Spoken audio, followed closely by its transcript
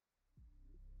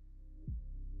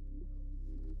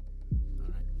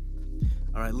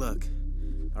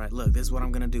Alright, look. This is what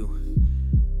I'm gonna do.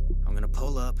 I'm gonna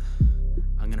pull up.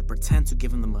 I'm gonna pretend to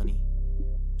give him the money.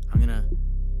 I'm gonna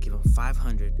give him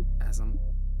 500. As I'm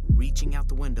reaching out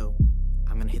the window,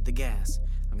 I'm gonna hit the gas.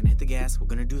 We're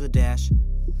gonna do the dash.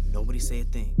 Nobody say a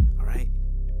thing, alright?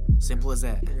 Simple as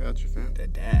that. I got you, fam. The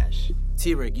dash.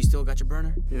 T-Rick, you still got your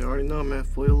burner? Yeah, I already know, man.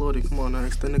 Fully loaded. Come on now,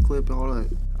 extend the clip and all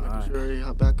that. Alright. You ready?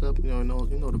 Hop back up. You know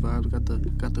the vibes.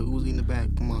 Got the Uzi in the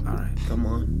back. Come on. Alright. Come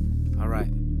on.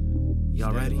 Alright.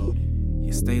 Y'all Stay ready? loaded.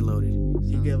 You stay loaded.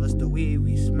 You give us the weed,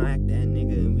 we smack that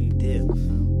nigga